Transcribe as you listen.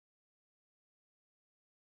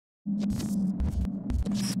What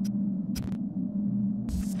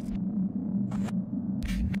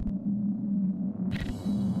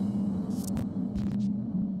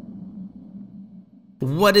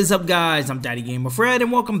is up, guys? I'm Daddy Gamer Fred,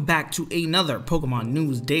 and welcome back to another Pokemon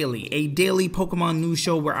News Daily, a daily Pokemon news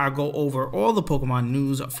show where I go over all the Pokemon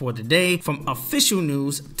news for the day, from official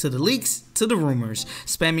news to the leaks to the rumors,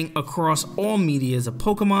 spamming across all medias of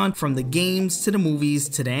Pokemon, from the games to the movies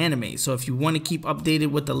to the anime. So if you want to keep updated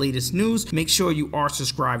with the latest news, make sure you are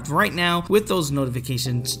subscribed right now with those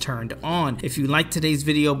notifications turned on. If you like today's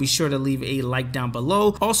video, be sure to leave a like down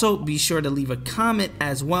below. Also, be sure to leave a comment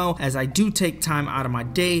as well, as I do take time out of my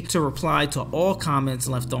day to reply to all comments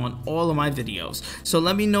left on all of my videos. So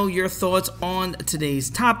let me know your thoughts on today's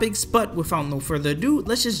topics, but without no further ado,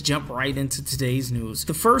 let's just jump right into today's news.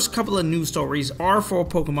 The first couple of news stories are for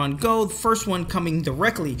Pokemon Go. The first one coming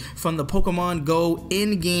directly from the Pokemon Go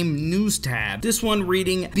in-game news tab. This one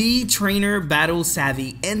reading, "Be Trainer Battle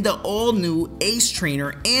Savvy and the all-new Ace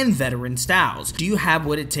Trainer and Veteran Styles. Do you have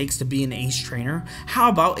what it takes to be an Ace Trainer? How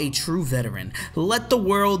about a true veteran? Let the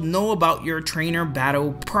world know about your trainer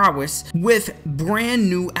battle prowess with brand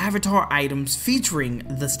new avatar items featuring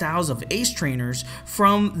the styles of Ace Trainers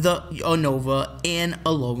from the Unova and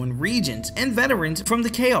Alolan regions and veterans from the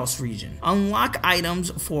Chaos region. Unlock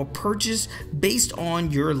items for purchase based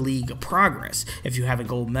on your league progress. If you have a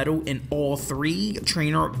gold medal in all three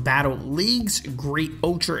trainer battle leagues, Great,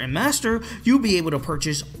 Ultra, and Master, you'll be able to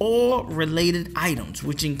purchase all related items,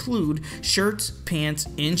 which include shirts, pants,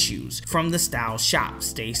 and shoes from the style shop.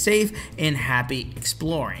 Stay safe and happy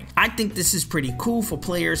exploring." I think this is pretty cool for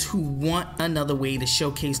players who want another way to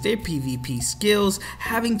showcase their PvP skills.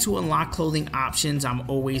 Having to unlock clothing options I'm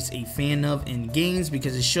always a fan of in games,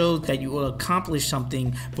 because it shows that you will accomplish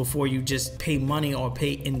something before you just pay money or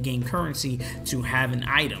pay in-game currency to have an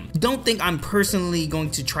item. Don't think I'm personally going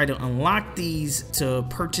to try to unlock these to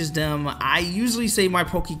purchase them. I usually save my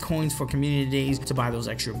Pokecoins for community days to buy those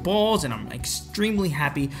extra balls, and I'm extremely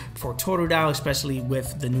happy for Totodile, especially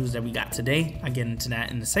with the news that we got today. I'll get into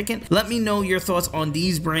that in a second. Let me know your thoughts on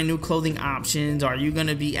these brand new clothing options. Are you going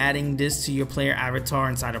to be adding this to your player avatar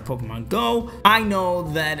inside of Pokemon Go? I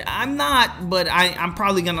know that I'm not, but I'm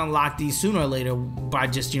probably going to unlock these sooner or later by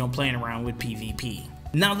just, playing around with PvP.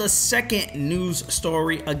 Now, the second news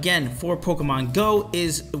story, again, for Pokemon Go,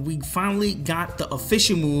 is we finally got the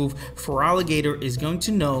official move. Feraligatr is going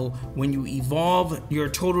to know when you evolve your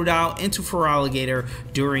Totodile into Feraligatr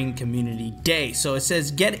during Community Day. So it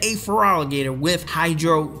says, get a Feraligatr with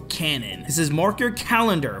Hydro Cannon. It says, mark your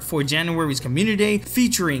calendar for January's Community Day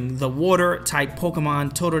featuring the Water-type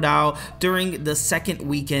Pokemon Totodile during the second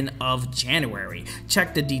weekend of January.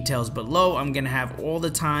 Check the details below. I'm going to have all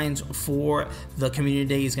the times for the Community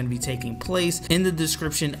Day is going to be taking place in the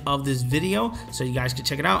description of this video, so you guys can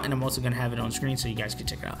check it out, and I'm also going to have it on screen so you guys can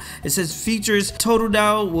check it out. It says features: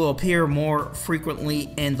 Totodile will appear more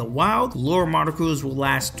frequently in the wild. Lure molecules will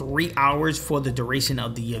last 3 hours for the duration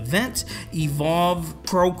of the event. Evolve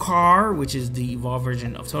Procar, which is the evolved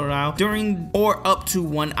version of Totodile, during or up to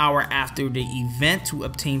 1 hour after the event to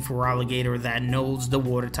obtain Feraligatr that knows the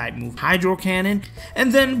water type move Hydro Cannon.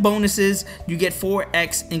 And then bonuses: you get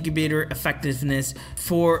 4x incubator effectiveness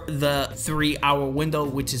for the 3 hour window,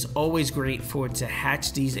 which is always great for it to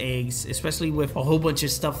hatch these eggs, especially with a whole bunch of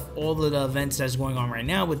stuff, all of the events that's going on right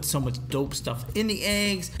now with so much dope stuff in the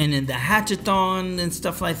eggs and in the hatchathon and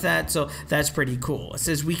stuff like that. So that's pretty cool. It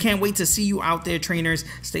says, we can't wait to see you out there, trainers.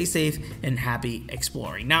 Stay safe and happy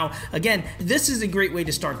exploring. Now, again, this is a great way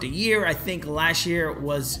to start the year. I think last year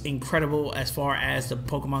was incredible as far as the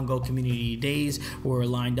Pokemon Go community days were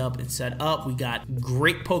lined up and set up. We got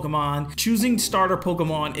great Pokemon. Choosing starter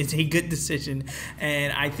Pokemon is a good decision,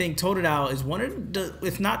 and I think Totodile is one of the,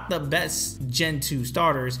 if not the best Gen 2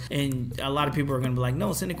 starters. And a lot of people are going to be like, no,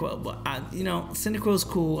 Cyndaquil, but Cyndaquil is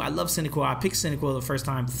cool. I love Cyndaquil. I picked Cyndaquil the first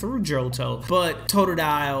time through Johto, but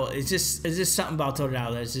Totodile is just something about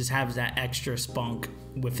Totodile that just has that extra spunk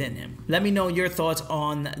within him. Let me know your thoughts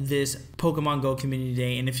on this Pokemon Go Community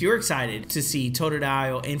Day, and if you're excited to see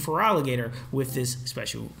Totodile and Feraligatr with this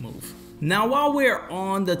special move. Now, while we're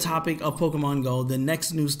on the topic of Pokemon Go, the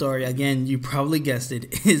next news story, again, you probably guessed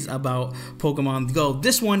it, is about Pokemon Go.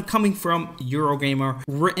 This one coming from Eurogamer,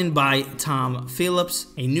 written by Tom Phillips,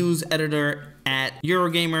 a news editor at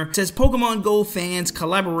Eurogamer. It says Pokemon Go fans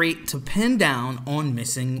collaborate to pin down on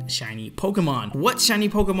missing shiny Pokemon. What shiny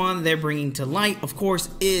Pokemon they're bringing to light, of course,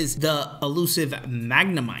 is the elusive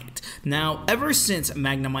Magnemite. Now, ever since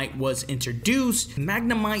Magnemite was introduced,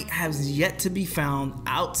 Magnemite has yet to be found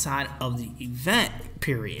outside of the event.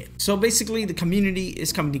 period. So basically the community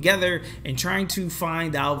is coming together and trying to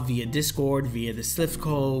find out via Discord, via the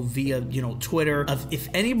Slifco, via Twitter, of if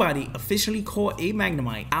anybody officially caught a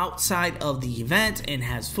Magnemite outside of the event and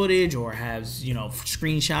has footage or has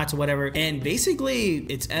screenshots or whatever. And basically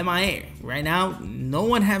it's MIA right now. No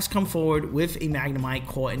one has come forward with a Magnemite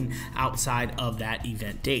caught outside of that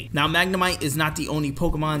event date. Now Magnemite is not the only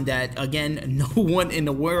Pokemon that, again, no one in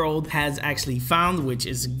the world has actually found, which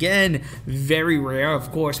is again very rare.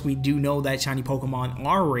 Of course, we do know that shiny Pokemon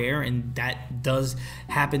are rare, and that does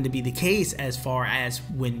happen to be the case as far as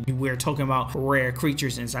when we're talking about rare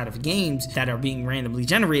creatures inside of games that are being randomly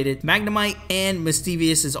generated. Magnemite and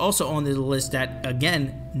Mischievous is also on the list that,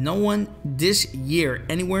 again, no one this year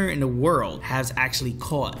anywhere in the world has actually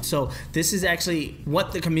caught. So this is actually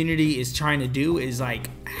what the community is trying to do, is like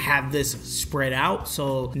have this spread out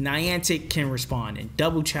so Niantic can respond and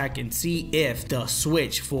double check and see if the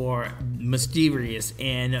switch for Mischievous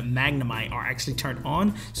and Magnemite are actually turned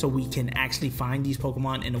on, so we can actually find these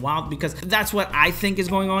Pokemon in the wild. Because that's what I think is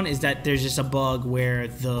going on, is that there's just a bug where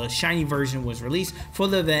the shiny version was released for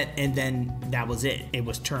the event and then that was it. It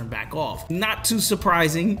was turned back off. Not too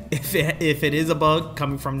surprising if it is a bug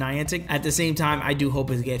coming from Niantic. At the same time, I do hope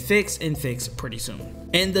it gets fixed and fixed pretty soon.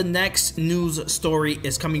 And the next news story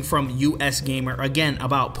is coming from US Gamer, again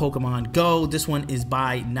about Pokemon Go. This one is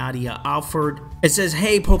by Nadia Alford. It says,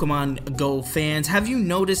 hey Pokemon Go fans, have you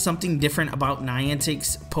noticed something different about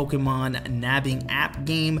Niantic's Pokemon nabbing app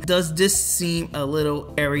game? Does this seem a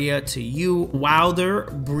little area to you? Wilder,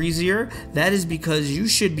 breezier? That is because you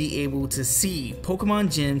should be able to see Pokemon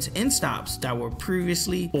gyms and stops that were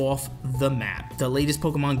previously off the map. The latest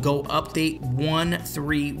Pokemon Go update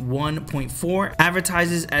 131.4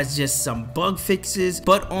 advertises as just some bug fixes,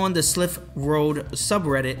 but on the Slif Road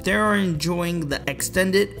subreddit, they are enjoying the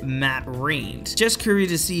extended map range. Just curious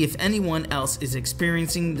to see if anyone else is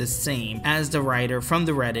experiencing the same, as the writer from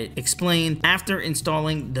the Reddit explained. After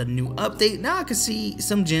installing the new update, now I can see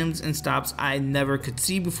some gyms and stops I never could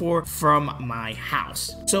see before from my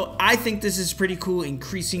house. So I think this is pretty cool,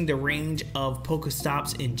 increasing the range of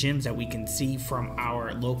Pokestops and gyms that we can see from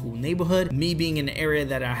our local neighborhood. Me being in an area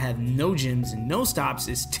that I have no gyms and no stops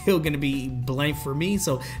is still going to be blank for me,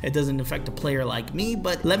 so it doesn't affect a player like me.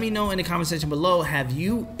 But let me know in the comment section below, have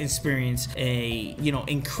you experienced a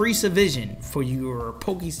increase of vision for your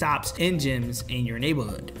Pokestops and gyms in your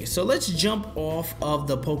neighborhood? So let's jump off of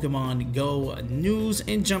the Pokemon Go news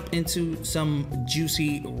and jump into some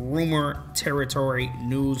juicy rumor territory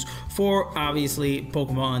news for obviously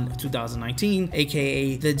Pokemon 2019,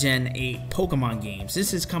 aka the Gen 8 Pokemon games.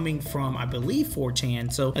 This is coming from, I believe,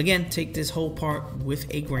 4chan, so again, take this whole part with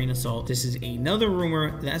a grain of salt. This is another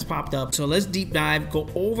rumor that's popped up, so let's deep dive, go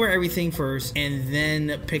over everything first, and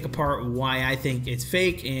then pick apart why I think it's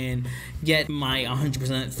fake and get my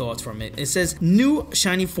 100% thoughts from it. It says, new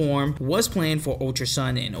shiny form was planned for Ultra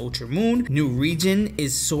Sun and Ultra Moon. New region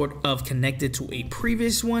is sort of connected to a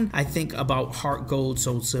previous one. I think about Heart Gold,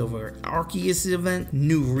 Soul Silver, Arceus event.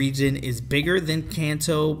 New region is bigger than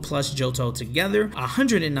Kanto plus Johto together.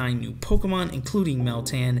 109 new Pokemon, including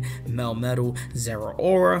Meltan, Melmetal,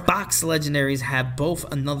 Zeraora. Box legendaries have both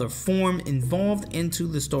another form involved into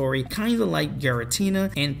the story, kind of like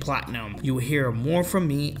Giratina and Platinum. You'll hear more from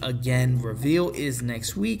me again. Reveal is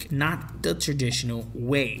next week, not the traditional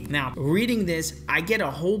way. Now, reading this, I get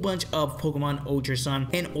a whole bunch of Pokemon Ultra Sun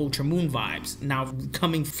and Ultra Moon vibes. Now,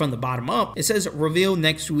 coming from the bottom up, it says reveal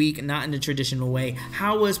next week, not in the traditional way.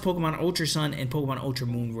 How was Pokemon Ultra Sun and Pokemon Ultra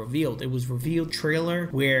Moon revealed? It was revealed trailer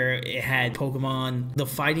where it had Pokemon, the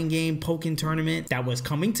fighting game Pokken Tournament that was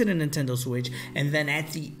coming to the Nintendo Switch, and then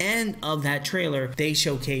at the end of that trailer, they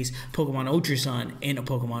showcased Pokemon Ultra Sun and a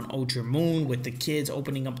Pokemon Ultra Moon with the kids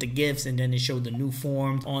opening up the gifts, and then they showed the new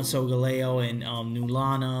forms on Solgaleo and new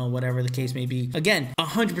Lana, whatever the case may be. Again,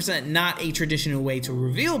 100% not a traditional way to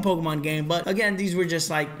reveal a Pokemon game, but again, these were just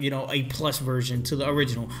like, a plus version to the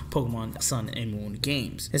original Pokemon Sun and Moon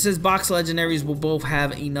games. It says box legendaries will both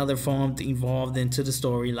have another form evolved into the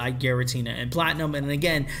story, like Giratina and Platinum, and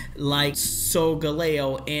again, like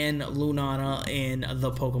Solgaleo and Lunana in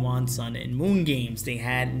the Pokemon Sun and Moon games. They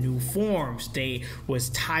had new forms. They was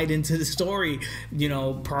tied into the story,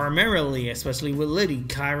 primarily, especially with Liddy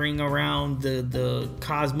carrying around the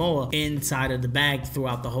Cosmoa inside of the bag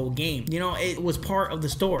throughout the whole game. It was part of the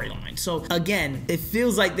storyline. So again, it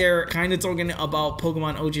feels like they're kind of talking about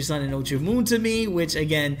Pokemon Ultra Sun and Ultra Moon to me, which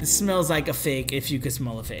again, smells like a fake if you could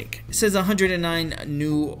smell a fake. It says 109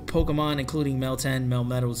 new Pokemon, including Meltan,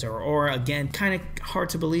 Melmetal, Zeraora. Again, kind of hard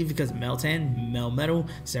to believe because Meltan, Melmetal,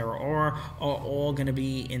 Zeraora are all going to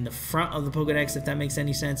be in the front of the Pokedex, if that makes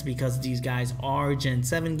any sense, because these guys are Gen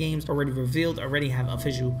 7 games already revealed, already have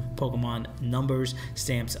official Pokemon numbers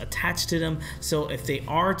stamps attached to them. So if they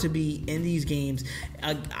are to be in these games,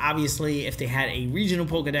 obviously if they had a regional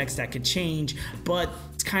Pokedex, that could change, but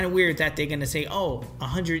it's kind of weird that they're gonna say, oh,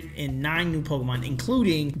 109 new Pokemon,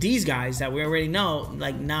 including these guys that we already know.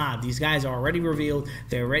 Like, nah, these guys are already revealed,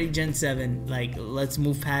 they're already Gen 7. Like, let's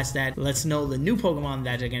move past that. Let's know the new Pokemon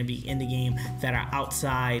that are gonna be in the game that are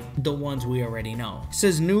outside the ones we already know. It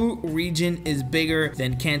says new region is bigger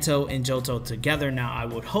than Kanto and Johto together. Now, I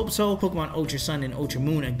would hope so. Pokemon Ultra Sun and Ultra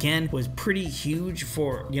Moon, again, was pretty huge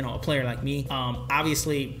for, you know, a player like me.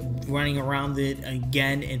 Obviously, running around it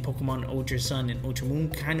again in Pokemon Ultra Sun and Ultra Moon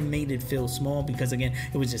kind of made it feel small, because again,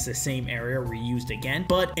 it was just the same area reused again.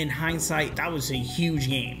 But in hindsight, that was a huge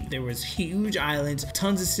game. There was huge islands,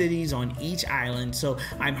 tons of cities on each island. So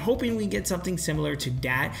I'm hoping we get something similar to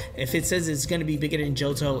that. If it says it's going to be bigger than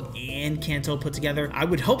Johto and Kanto put together, I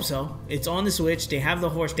would hope so. It's on the Switch. They have the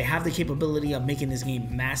horse. They have the capability of making this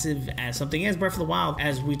game massive as something as Breath of the Wild.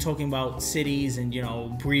 As we're talking about cities and, you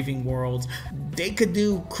know, breathing worlds, they could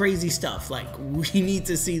do crazy stuff. Like, we need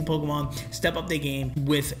to see Pokemon step up their game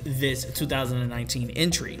with this 2019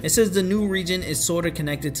 entry. It says the new region is sort of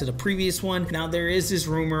connected to the previous one. Now, there is this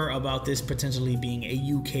rumor about this potentially being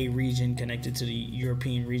a UK region connected to the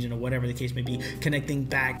European region, or whatever the case may be, connecting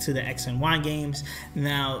back to the X and Y games.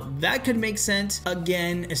 Now, that could make sense,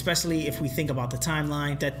 again, especially if we think about the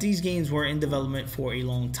timeline, that these games were in development for a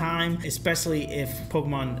long time, especially if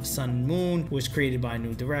Pokemon Sun and Moon was created by a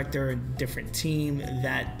new director, different team,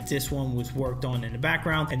 that this one was worked on in the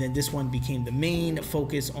background, and then this one became the main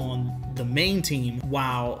focus on the main team,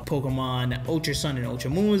 while Pokemon Ultra Sun and Ultra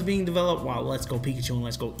Moon was being developed, while Let's Go Pikachu and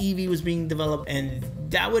Let's Go Eevee was being developed. And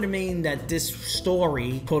that would have mean that this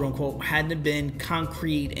story, quote unquote, hadn't been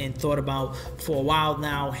concrete and thought about for a while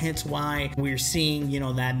now, hence why we're seeing, you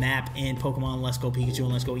know, that map in Pokemon Let's Go Pikachu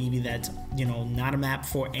and Let's Go Eevee that's, you know, not a map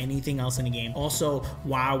for anything else in the game. Also,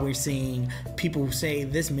 while we're seeing people say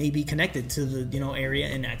this may be connected to the, you know, area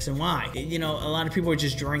in X and Y. You know, a lot of people are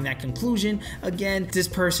just drawing that conclusion. Again, this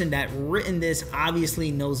person that written this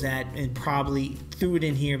obviously knows that and probably threw it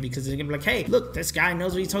in here because they're gonna be like, hey, look, this guy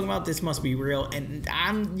knows what he's talking about, this must be real. And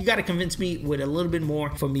you gotta convince me with a little bit more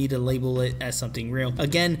for me to label it as something real.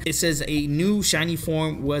 Again, it says a new shiny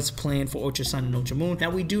form was planned for Ultra Sun and Ultra Moon.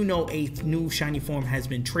 Now, we do know a new shiny form has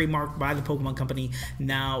been trademarked by the Pokemon Company.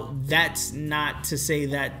 Now, that's not to say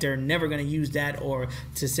that they're never gonna use that, or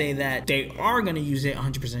to say that they are gonna use it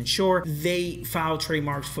 100% sure. They filed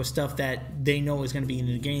trademarks for stuff that they know is gonna be in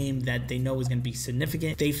the game, that they know is gonna be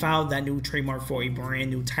significant. They filed that new trademark for a brand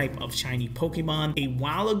new type of shiny Pokemon. A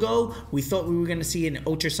while ago, we thought we were gonna see it in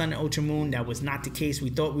Ultra Sun and Ultra Moon. That was not the case. We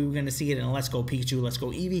thought we were gonna see it in Let's Go Pikachu, Let's Go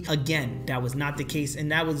Eevee. Again, that was not the case,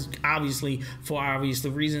 and that was obviously for obvious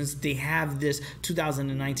reasons. They have this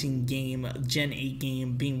 2019 game, Gen 8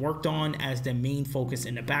 game, being worked on as the main focus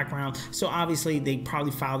in the background. So obviously, they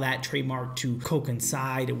probably filed that trademark to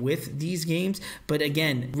coincide with these games. But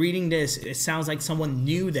again, reading this, it sounds like someone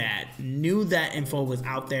knew that info was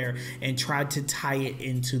out there and tried to tie it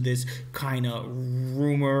into this kind of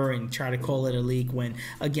rumor and try to call it a leak, when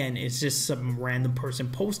again, it's just some random person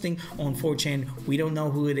posting on 4chan. We don't know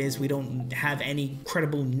who it is. We don't have any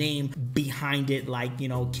credible name behind it, like, you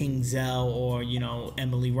know, King Zell or, you know,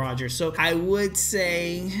 Emily Rogers. So I would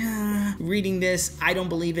say, reading this, I don't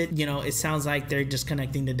believe it. You know, it sounds like they're just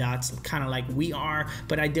connecting the dots, kind of like we are,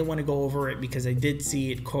 but I did want to go over it because I did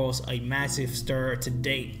see it cause a massive stir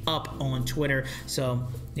today up on Twitter. So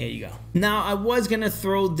there you go. Now, I was gonna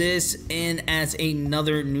throw this in as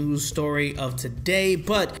another news story of today,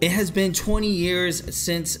 but it has been 20 years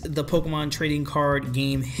since the Pokemon trading card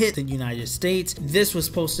game hit the United States. This was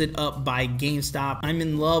posted up by GameStop. I'm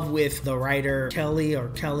in love with the writer Kelly,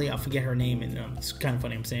 I forget her name, and it's kind of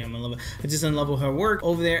funny I'm saying I'm in love with, I'm just in love with her work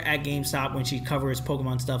over there at GameStop. When she covers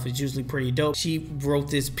Pokemon stuff, it's usually pretty dope. She wrote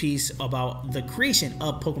this piece about the creation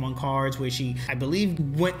of Pokemon cards, where she, I believe,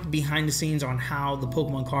 went behind the scenes on how the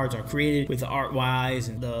Pokemon cards are created, with the art wise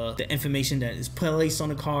and the information that is placed on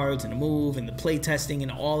the cards and the move and the play testing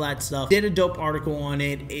and all that stuff. Did a dope article on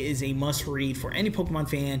it. It is a must read for any Pokemon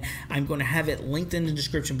fan. I'm going to have it linked in the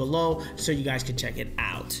description below so you guys can check it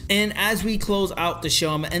out. And as we close out the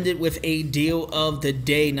show, I'm gonna end it with a deal of the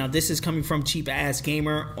day. Now, this is coming from Cheap Ass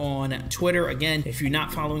Gamer on Twitter. Again, if you're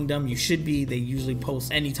not following them, you should be. They usually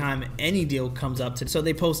post anytime any deal comes up. So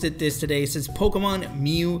they posted this today. It says Pokemon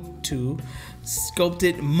Mewtwo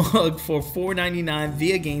Sculpted mug for $4.99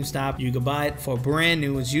 via GameStop. You can buy it for brand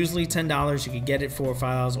new. It's usually $10. You can get it for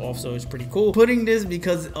 $5 off, so it's pretty cool. Putting this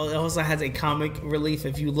because it also has a comic relief.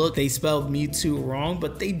 If you look, they spelled Mewtwo wrong,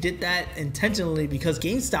 but they did that intentionally because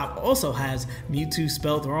GameStop also has Mewtwo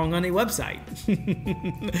spelled wrong on a website.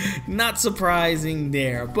 Not surprising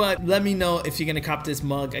there, but let me know if you're gonna cop this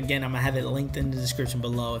mug. Again, I'm gonna have it linked in the description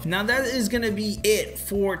below. Now that is gonna be it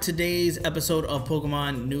for today's episode of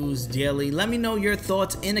Pokemon News Daily. Let me know your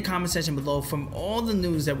thoughts in the comment section below from all the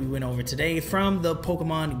news that we went over today, from the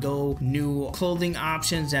Pokemon Go new clothing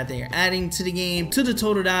options that they are adding to the game, to the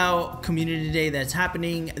Totodile Community Day that's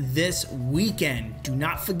happening this weekend. Do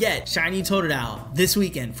not forget, Shiny Totodile this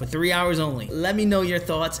weekend for 3 hours only. Let me know your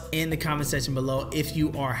thoughts in the comment section below if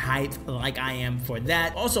you are hyped like I am for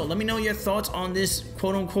that. Also, let me know your thoughts on this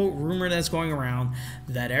quote-unquote rumor that's going around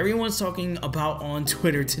that everyone's talking about on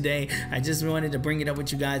Twitter today. I just wanted to bring it up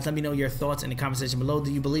with you guys. Let me know your thoughts in the comment section below.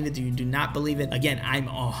 Do you believe it? Do you do not believe it? Again, I'm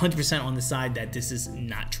 100% on the side that this is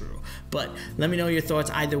not true, but let me know your thoughts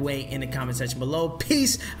either way in the comment section below.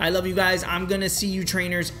 Peace. I love you guys. I'm gonna see you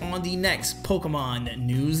trainers on the next Pokemon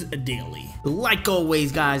News Daily. Like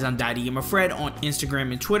always, guys, I'm Daddy Gamer Fred on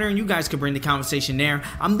Instagram and Twitter, and you guys can bring the conversation there.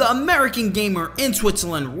 I'm the American Gamer in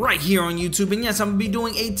Switzerland right here on YouTube, and yes, I'm gonna be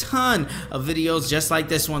doing a ton of videos just like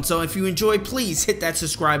this one. So if you enjoy, please hit that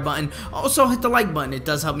subscribe button. Also hit the like button. It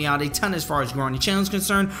does help me out a ton as far as growing the channel is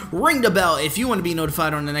concerned. Ring the bell if you want to be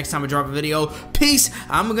notified on the next time I drop a video. Peace.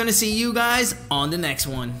 I'm gonna see you guys on the next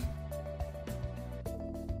one.